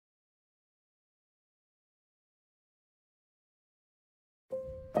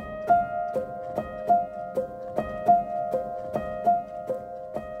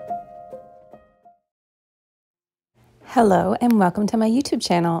Hello and welcome to my YouTube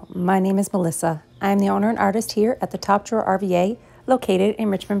channel. My name is Melissa. I am the owner and artist here at the Top Drawer RVA located in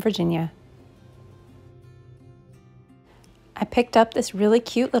Richmond, Virginia. I picked up this really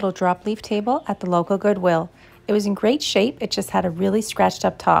cute little drop leaf table at the local Goodwill. It was in great shape, it just had a really scratched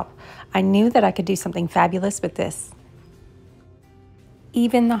up top. I knew that I could do something fabulous with this.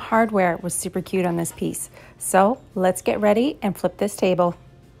 Even the hardware was super cute on this piece. So let's get ready and flip this table.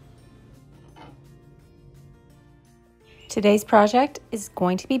 Today's project is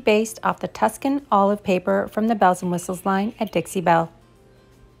going to be based off the Tuscan Olive paper from the Bells and Whistles line at Dixie Belle.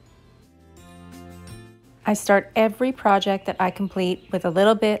 I start every project that I complete with a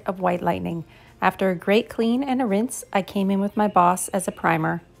little bit of white lightning. After a great clean and a rinse, I came in with my Boss as a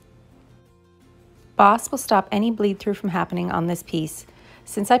primer. Boss will stop any bleed through from happening on this piece.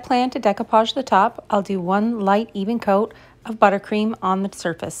 Since I plan to decoupage the top, I'll do one light even coat of buttercream on the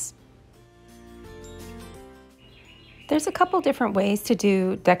surface. There's a couple different ways to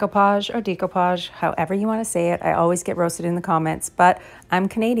do decoupage or decoupage, however you want to say it. I always get roasted in the comments, but I'm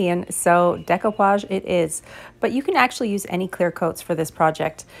Canadian, so decoupage it is. But you can actually use any clear coats for this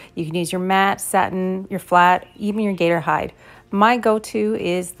project. You can use your matte, satin, your flat, even your gator hide. My go-to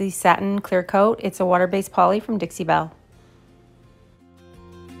is the satin clear coat. It's a water-based poly from Dixie Belle.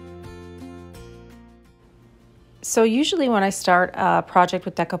 So usually when I start a project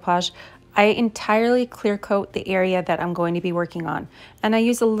with decoupage, I entirely clear coat the area that I'm going to be working on. And I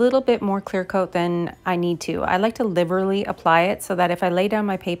use a little bit more clear coat than I need to. I like to liberally apply it so that if I lay down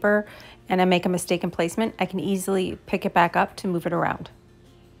my paper and I make a mistake in placement, I can easily pick it back up to move it around.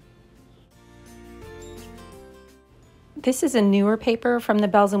 This is a newer paper from the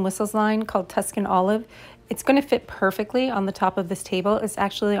Bells and Whistles line called Tuscan Olive. It's going to fit perfectly on the top of this table. It's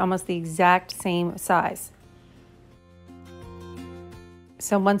actually almost the exact same size.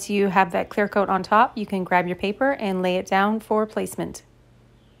 So once you have that clear coat on top, you can grab your paper and lay it down for placement.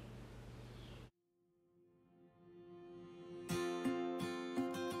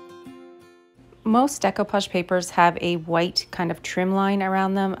 Most decoupage papers have a white kind of trim line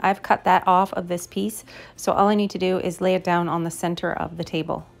around them. I've cut that off of this piece, so all I need to do is lay it down on the center of the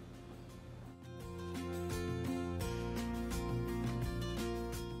table.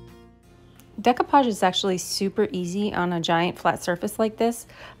 Decoupage is actually super easy on a giant flat surface like this.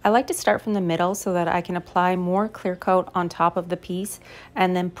 I like to start from the middle so that I can apply more clear coat on top of the piece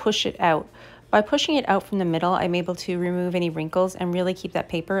and then push it out. By pushing it out from the middle, I'm able to remove any wrinkles and really keep that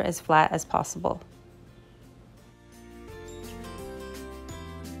paper as flat as possible.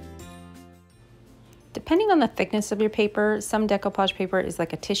 Depending on the thickness of your paper, some decoupage paper is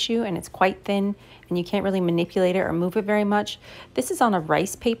like a tissue and it's quite thin and you can't really manipulate it or move it very much. This is on a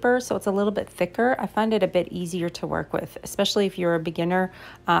rice paper, so it's a little bit thicker. I find it a bit easier to work with, especially if you're a beginner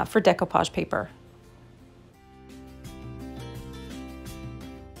for decoupage paper.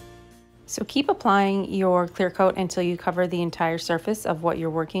 So keep applying your clear coat until you cover the entire surface of what you're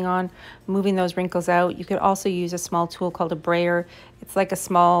working on, moving those wrinkles out. You could also use a small tool called a brayer. It's like a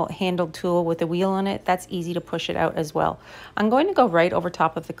small handled tool with a wheel on it. That's easy to push it out as well. I'm going to go right over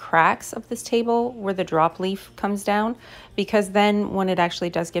top of the cracks of this table where the drop leaf comes down, because then when it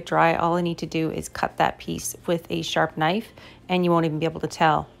actually does get dry, all I need to do is cut that piece with a sharp knife and you won't even be able to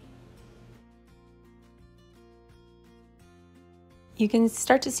tell. You can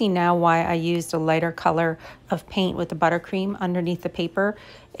start to see now why I used a lighter color of paint with the buttercream underneath the paper.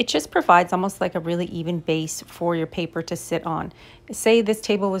 It just provides almost like a really even base for your paper to sit on. Say this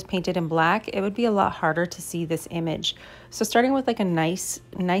table was painted in black, it would be a lot harder to see this image. So starting with like a nice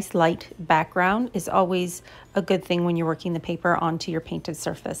light background is always a good thing when you're working the paper onto your painted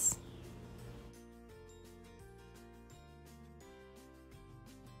surface.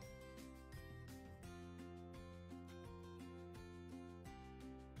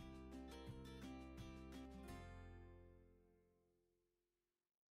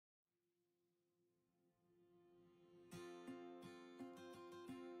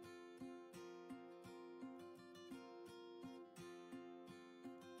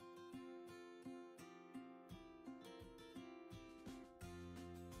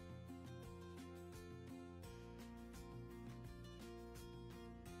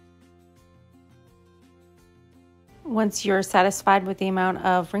 Once you're satisfied with the amount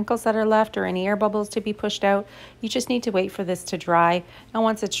of wrinkles that are left or any air bubbles to be pushed out, you just need to wait for this to dry. And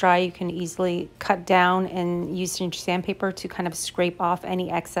once it's dry, you can easily cut down and use your sandpaper to kind of scrape off any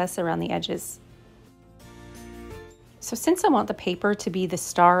excess around the edges. So since I want the paper to be the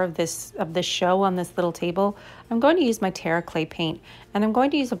star of this show on this little table, I'm going to use my Terra Clay paint, and I'm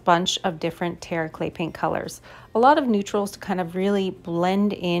going to use a bunch of different Terra Clay paint colors. A lot of neutrals to kind of really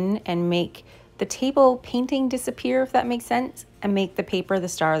blend in and make the table painting disappear, if that makes sense, and make the paper the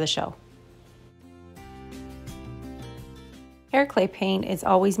star of the show. Terra Clay paint is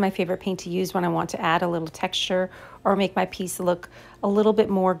always my favorite paint to use when I want to add a little texture or make my piece look a little bit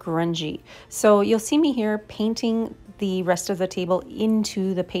more grungy. So you'll see me here painting the rest of the table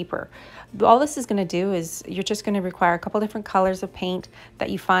into the paper. All this is going to do is you're just going to require a couple different colors of paint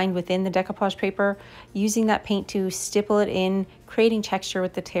that you find within the decoupage paper, using that paint to stipple it in, creating texture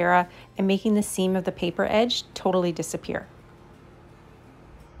with the Terra, and making the seam of the paper edge totally disappear.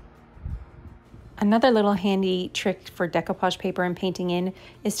 Another little handy trick for decoupage paper and painting in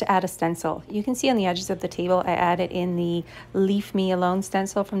is to add a stencil. You can see on the edges of the table I added in the Leave Me Alone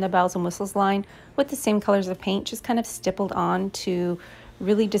stencil from the Bells and Whistles line with the same colors of paint, just kind of stippled on to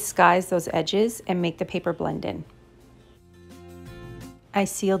really disguise those edges and make the paper blend in. I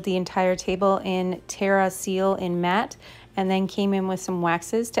sealed the entire table in Terra Seal in matte and then came in with some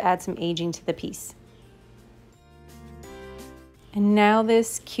waxes to add some aging to the piece. And now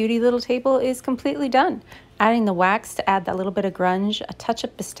this cutie little table is completely done. Adding the wax to add that little bit of grunge, a touch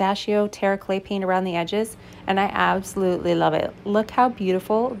of pistachio, Terra Clay paint around the edges, and I absolutely love it. Look how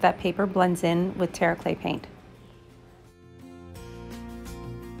beautiful that paper blends in with Terra Clay paint.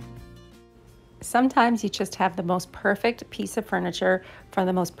 Sometimes you just have the most perfect piece of furniture from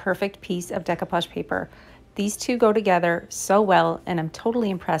the most perfect piece of decoupage paper. These two go together so well, and I'm totally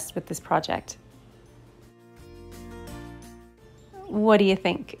impressed with this project. What do you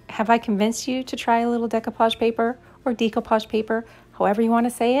think? Have I convinced you to try a little decoupage paper or decoupage paper? However you want to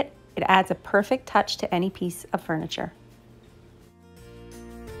say it, it adds a perfect touch to any piece of furniture.